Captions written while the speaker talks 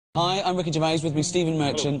Hi, I'm Ricky Gervais, with me Stephen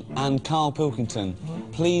Merchant and Karl Pilkington.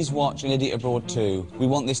 Please watch An Idiot Abroad 2. We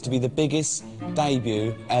want this to be the biggest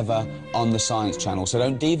debut ever on the Science Channel, so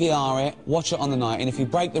don't DVR it, watch it on the night, and if you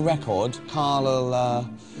break the record, Karl will,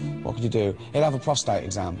 what could you do? He'll have a prostate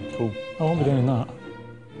exam. Cool. I won't be doing that.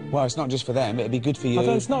 Well, it's not just for them, it'd be good for you.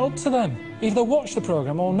 It's not up to them. Either they watch the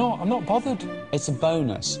programme or not. I'm not bothered. It's a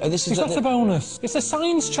bonus. This is It's not a bonus. It's a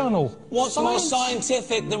Science Channel. What's more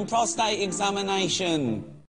scientific than prostate examination?